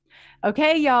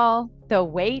Okay, y'all, the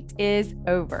wait is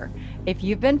over. If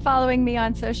you've been following me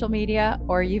on social media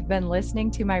or you've been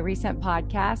listening to my recent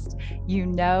podcast, you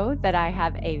know that I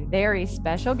have a very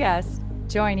special guest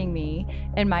joining me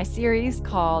in my series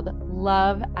called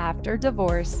Love After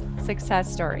Divorce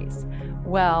Success Stories.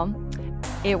 Well,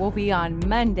 it will be on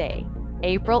Monday,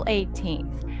 April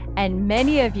 18th, and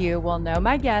many of you will know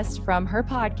my guest from her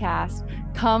podcast,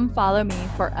 Come Follow Me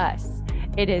for Us.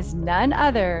 It is none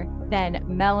other than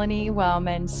Melanie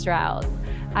Wellman Stroud.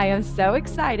 I am so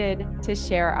excited to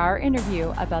share our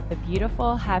interview about the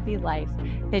beautiful, happy life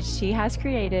that she has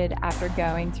created after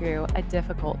going through a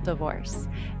difficult divorce.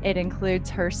 It includes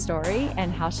her story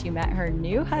and how she met her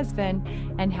new husband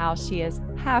and how she is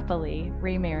happily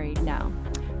remarried now.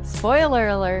 Spoiler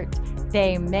alert,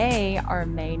 they may or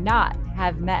may not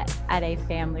have met at a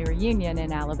family reunion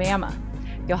in Alabama.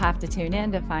 You'll have to tune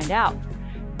in to find out.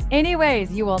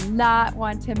 Anyways, you will not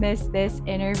want to miss this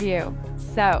interview.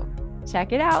 So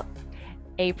check it out,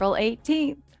 April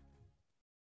 18th.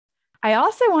 I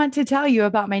also want to tell you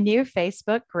about my new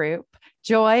Facebook group,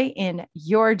 Joy in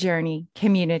Your Journey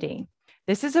Community.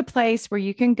 This is a place where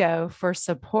you can go for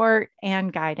support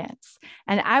and guidance.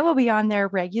 And I will be on there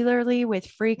regularly with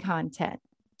free content.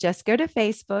 Just go to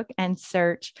Facebook and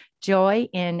search Joy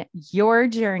in Your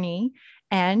Journey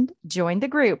and join the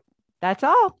group. That's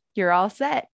all. You're all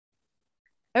set.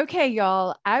 Okay,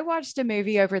 y'all, I watched a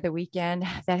movie over the weekend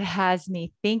that has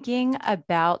me thinking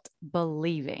about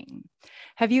believing.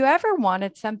 Have you ever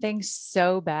wanted something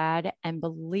so bad and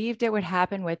believed it would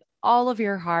happen with all of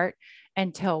your heart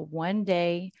until one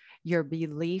day your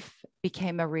belief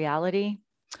became a reality?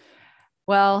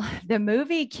 Well, the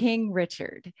movie King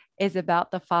Richard is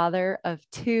about the father of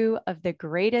two of the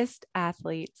greatest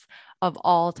athletes of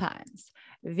all times,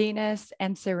 Venus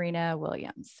and Serena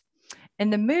Williams. In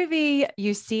the movie,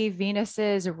 you see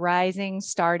Venus's rising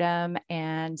stardom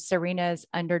and Serena's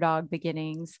underdog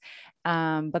beginnings.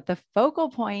 But the focal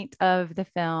point of the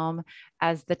film,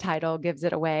 as the title gives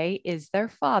it away, is their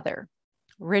father,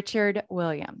 Richard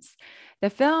Williams.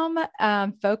 The film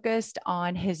focused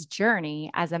on his journey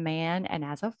as a man and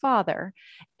as a father,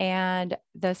 and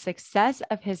the success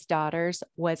of his daughters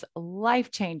was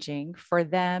life-changing for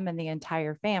them and the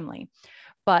entire family.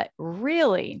 But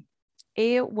really,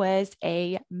 it was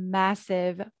a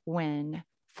massive win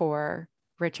for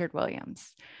Richard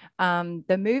Williams.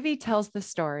 The movie tells the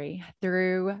story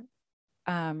through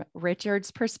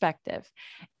Richard's perspective,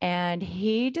 and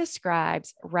he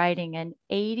describes writing an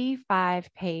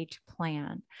 85-page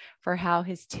plan for how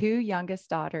his two youngest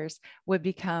daughters would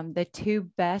become the two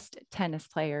best tennis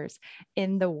players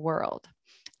in the world.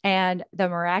 And the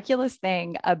miraculous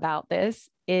thing about this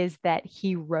is that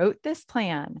he wrote this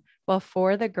plan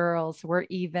before the girls were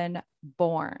even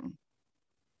born.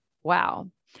 Wow.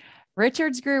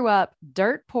 Richards grew up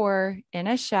dirt poor in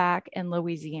a shack in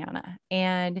Louisiana,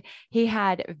 and he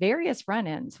had various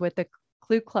run-ins with the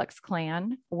Ku Klux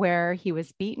Klan, where he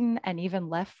was beaten and even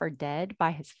left for dead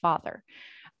by his father.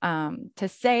 To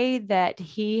say that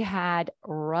he had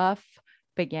rough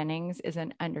beginnings is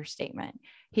an understatement.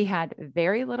 He had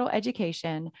very little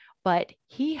education, but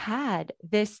he had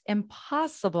this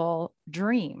impossible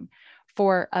dream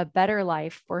for a better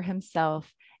life for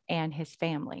himself and his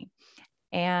family.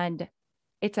 And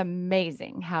it's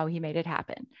amazing how he made it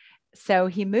happen. So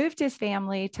he moved his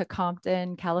family to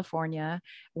Compton, California,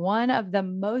 one of the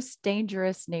most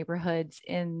dangerous neighborhoods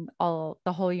in the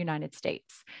whole United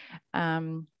States.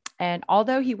 And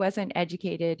although he wasn't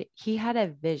educated, he had a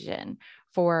vision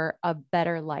for a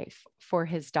better life for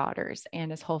his daughters and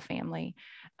his whole family.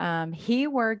 He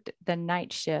worked the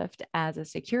night shift as a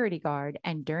security guard,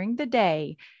 and during the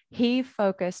day, he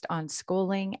focused on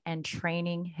schooling and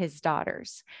training his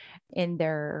daughters in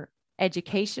their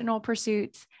educational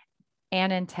pursuits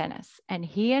and in tennis. And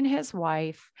he and his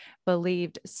wife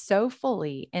believed so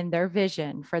fully in their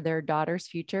vision for their daughters'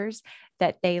 futures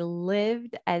that they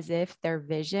lived as if their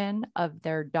vision of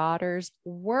their daughters'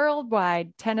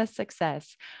 worldwide tennis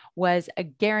success was a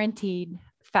guaranteed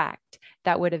fact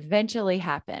that would eventually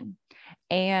happen.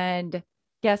 And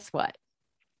guess what?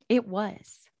 It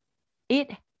was.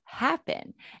 It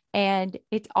happened. And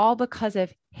it's all because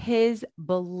of his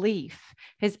belief,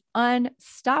 his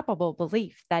unstoppable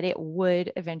belief that it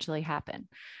would eventually happen.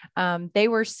 They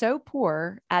were so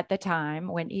poor at the time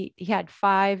when he had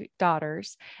five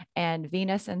daughters, and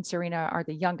Venus and Serena are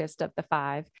the youngest of the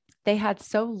five. They had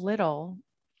so little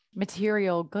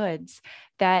material goods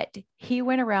that he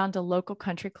went around to local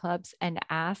country clubs and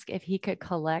asked if he could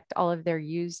collect all of their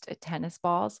used tennis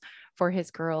balls for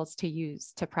his girls to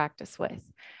use to practice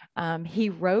with. He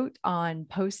wrote on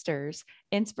posters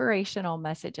inspirational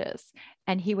messages,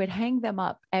 and he would hang them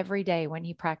up every day when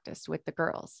he practiced with the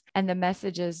girls. And the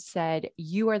messages said,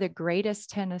 "You are the greatest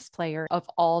tennis player of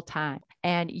all time,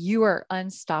 and you are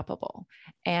unstoppable."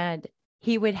 And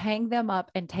he would hang them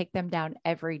up and take them down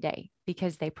every day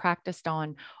because they practiced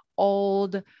on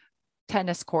old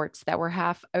tennis courts that were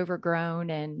half overgrown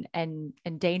and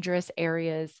dangerous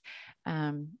areas.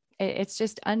 It's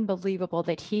just unbelievable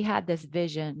that he had this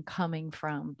vision coming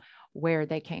from where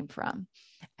they came from.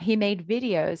 He made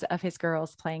videos of his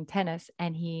girls playing tennis,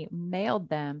 and he mailed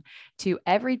them to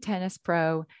every tennis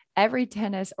pro, every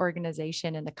tennis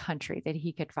organization in the country that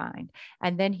he could find.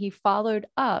 And then he followed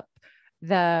up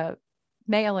the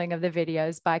mailing of the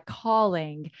videos by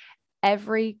calling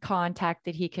every contact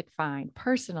that he could find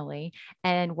personally.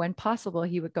 And when possible,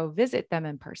 he would go visit them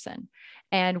in person.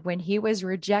 And when he was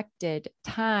rejected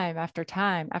time after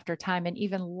time after time, and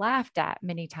even laughed at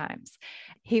many times,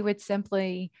 he would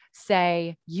simply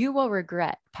say, "You will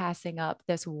regret passing up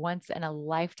this once in a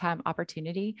lifetime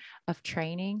opportunity of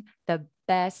training the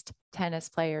best tennis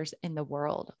players in the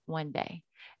world one day."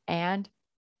 And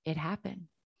it happened.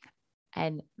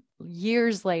 And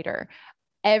years later,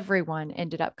 everyone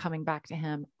ended up coming back to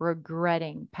him,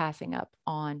 regretting passing up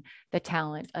on the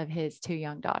talent of his two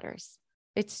young daughters.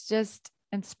 It's just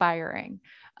inspiring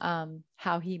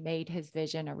how he made his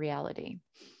vision a reality.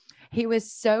 He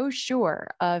was so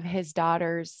sure of his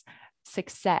daughter's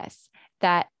success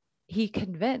that he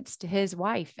convinced his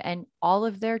wife and all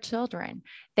of their children.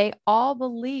 They all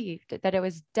believed that it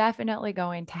was definitely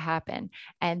going to happen,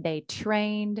 and they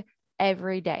trained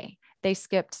every day. They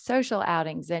skipped social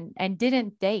outings and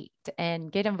didn't date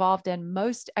and get involved in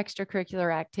most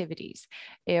extracurricular activities.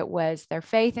 It was their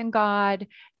faith in God,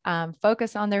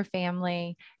 focus on their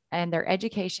family and their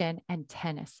education, and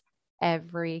tennis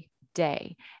every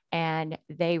day. And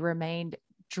they remained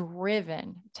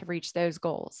driven to reach those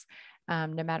goals,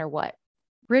 no matter what.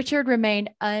 Richard remained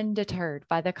undeterred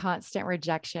by the constant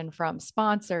rejection from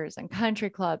sponsors and country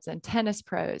clubs and tennis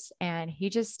pros. And he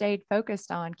just stayed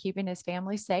focused on keeping his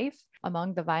family safe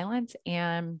among the violence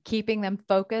and keeping them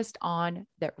focused on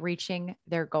reaching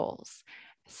their goals.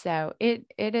 So it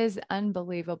is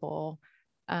unbelievable,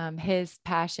 his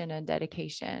passion and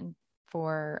dedication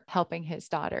for helping his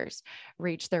daughters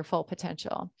reach their full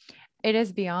potential. It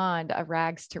is beyond a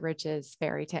rags to riches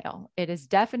fairy tale. It is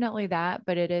definitely that,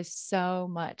 but it is so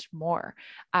much more.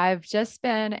 I've just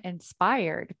been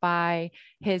inspired by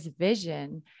his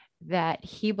vision that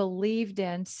he believed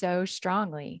in so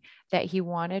strongly, that he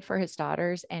wanted for his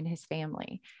daughters and his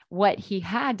family. What he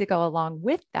had to go along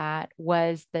with that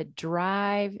was the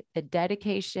drive, the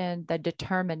dedication, the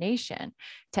determination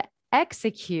to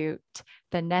execute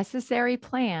the necessary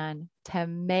plan to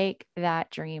make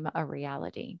that dream a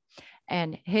reality.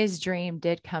 And his dream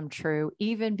did come true,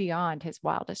 even beyond his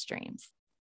wildest dreams.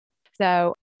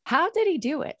 So how did he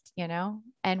do it?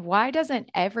 And why doesn't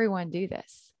everyone do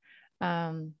this?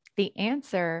 The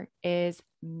answer is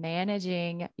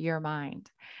managing your mind.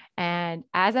 And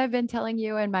as I've been telling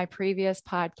you in my previous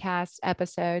podcast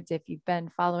episodes, if you've been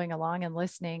following along and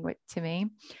listening to me,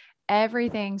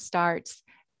 everything starts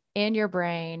in your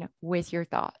brain with your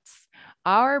thoughts.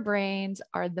 Our brains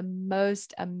are the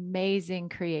most amazing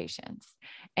creations,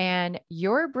 and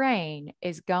your brain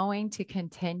is going to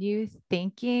continue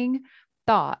thinking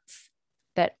thoughts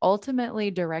that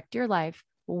ultimately direct your life,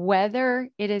 whether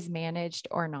it is managed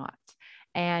or not.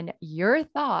 And your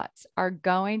thoughts are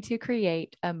going to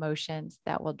create emotions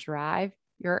that will drive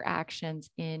your actions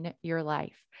in your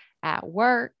life, at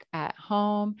work, at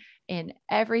home, in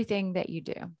everything that you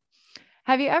do.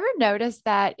 Have you ever noticed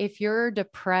that if you're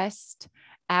depressed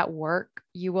at work,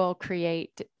 you will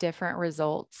create different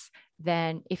results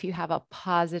than if you have a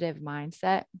positive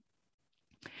mindset?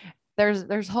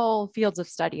 There's whole fields of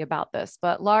study about this,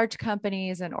 but large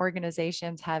companies and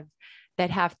organizations that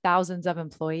have thousands of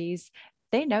employees,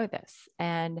 they know this,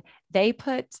 and they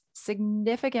put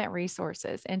significant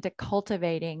resources into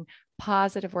cultivating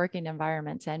positive working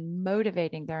environments and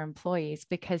motivating their employees,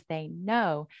 because they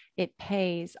know it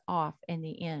pays off in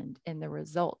the end in the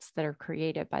results that are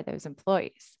created by those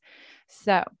employees.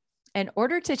 So in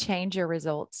order to change your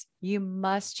results, you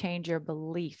must change your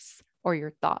beliefs or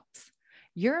your thoughts.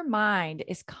 Your mind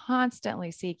is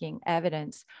constantly seeking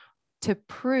evidence to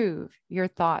prove your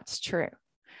thoughts true.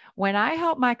 When I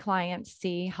help my clients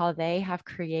see how they have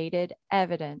created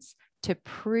evidence to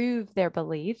prove their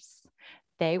beliefs,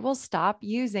 they will stop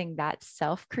using that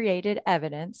self-created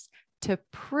evidence to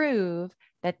prove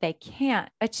that they can't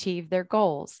achieve their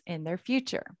goals in their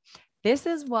future. This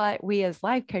is what we as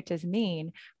life coaches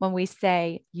mean when we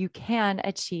say you can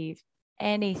achieve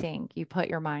anything you put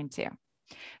your mind to.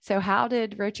 So, how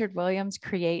did Richard Williams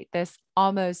create this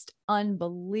almost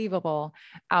unbelievable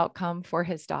outcome for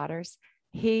his daughters?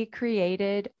 He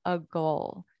created a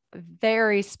goal,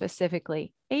 very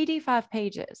specifically, 85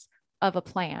 pages of a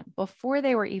plan before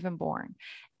they were even born,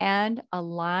 and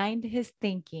aligned his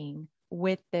thinking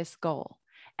with this goal.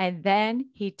 And then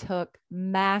he took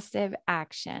massive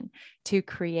action to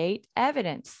create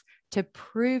evidence to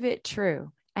prove it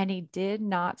true. And he did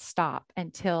not stop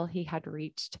until he had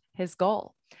reached his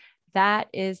goal. That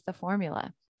is the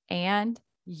formula. And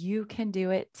you can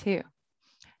do it too.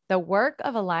 The work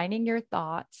of aligning your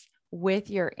thoughts with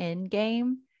your end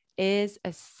game is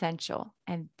essential.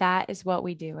 And that is what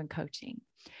we do in coaching.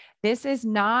 This is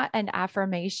not an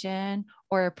affirmation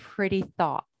or a pretty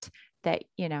thought that,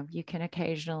 you can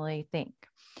occasionally think.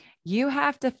 You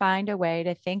have to find a way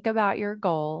to think about your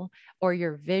goal or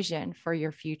your vision for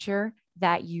your future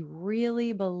that you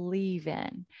really believe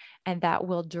in and that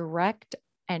will direct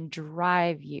and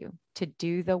drive you to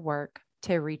do the work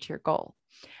to reach your goal.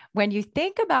 When you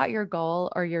think about your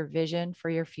goal or your vision for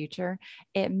your future,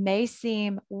 it may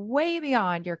seem way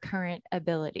beyond your current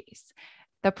abilities.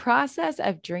 The process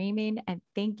of dreaming and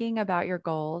thinking about your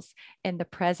goals in the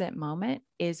present moment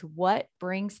is what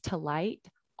brings to light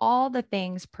all the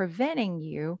things preventing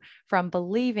you from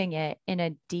believing it in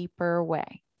a deeper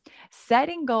way.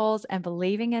 Setting goals and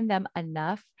believing in them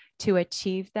enough to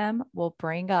achieve them will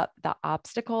bring up the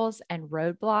obstacles and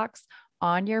roadblocks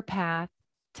on your path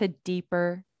to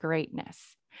deeper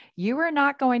greatness. You are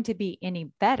not going to be any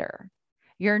better.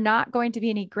 You're not going to be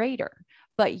any greater,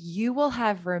 but you will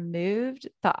have removed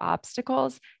the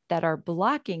obstacles that are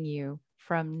blocking you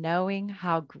from knowing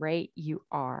how great you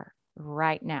are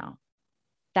right now.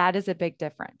 That is a big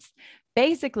difference.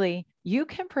 Basically, you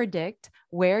can predict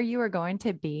where you are going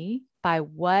to be by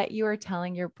what you are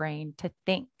telling your brain to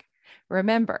think.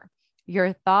 Remember,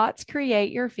 your thoughts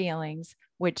create your feelings,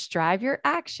 which drive your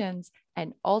actions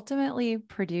and ultimately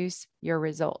produce your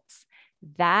results.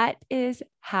 That is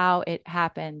how it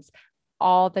happens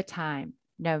all the time,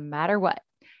 no matter what.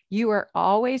 You are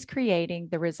always creating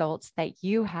the results that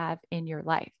you have in your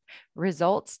life.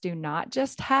 Results do not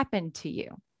just happen to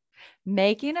you.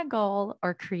 Making a goal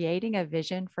or creating a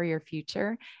vision for your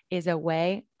future is a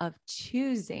way of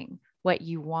choosing what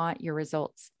you want your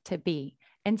results to be,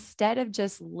 instead of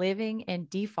just living in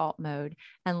default mode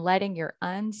and letting your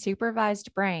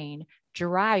unsupervised brain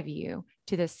drive you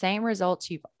to the same results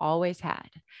you've always had.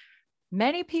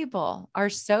 Many people are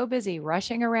so busy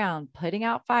rushing around, putting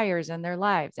out fires in their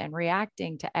lives and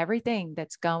reacting to everything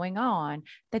that's going on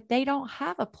that they don't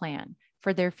have a plan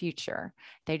for their future.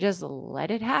 They just let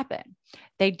it happen.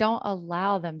 They don't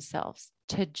allow themselves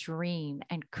to dream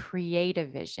and create a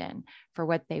vision for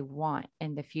what they want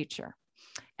in the future.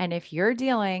 And if you're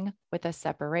dealing with a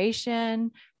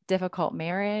separation, difficult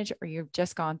marriage, or you've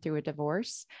just gone through a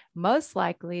divorce, most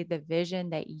likely the vision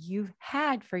that you've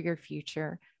had for your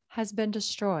future has been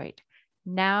destroyed.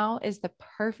 Now is the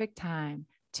perfect time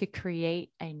to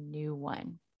create a new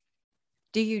one.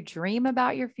 Do you dream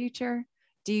about your future?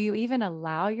 Do you even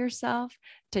allow yourself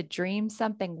to dream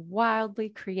something wildly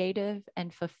creative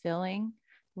and fulfilling?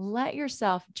 Let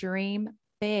yourself dream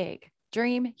big,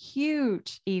 dream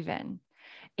huge even.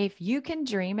 If you can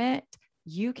dream it,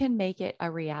 you can make it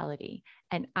a reality,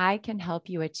 and I can help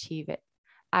you achieve it.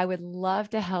 I would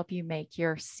love to help you make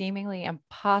your seemingly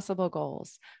impossible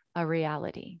goals a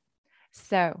reality.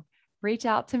 So reach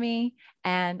out to me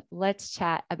and let's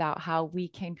chat about how we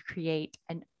can create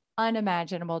an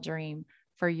unimaginable dream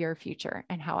for your future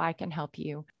and how I can help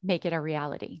you make it a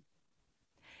reality.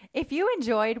 If you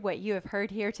enjoyed what you have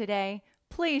heard here today,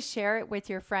 please share it with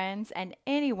your friends and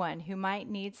anyone who might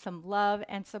need some love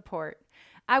and support.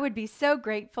 I would be so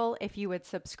grateful if you would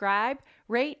subscribe,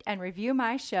 rate, and review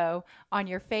my show on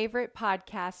your favorite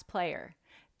podcast player.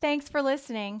 Thanks for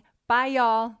listening. Bye,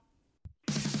 y'all.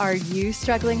 Are you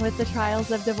struggling with the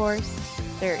trials of divorce?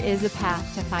 There is a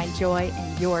path to find joy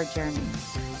in your journey.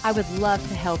 I would love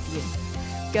to help you.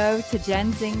 Go to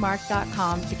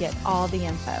jenzingmark.com to get all the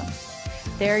info.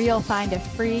 There you'll find a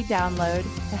free download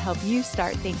to help you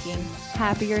start thinking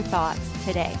happier thoughts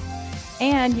today.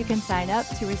 And you can sign up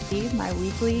to receive my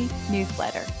weekly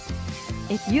newsletter.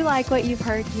 If you like what you've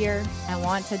heard here and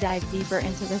want to dive deeper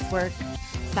into this work,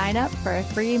 sign up for a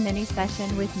free mini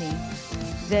session with me.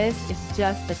 This is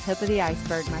just the tip of the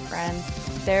iceberg, my friends.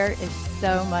 There is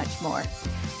so much more.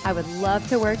 I would love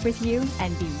to work with you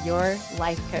and be your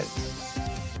life coach.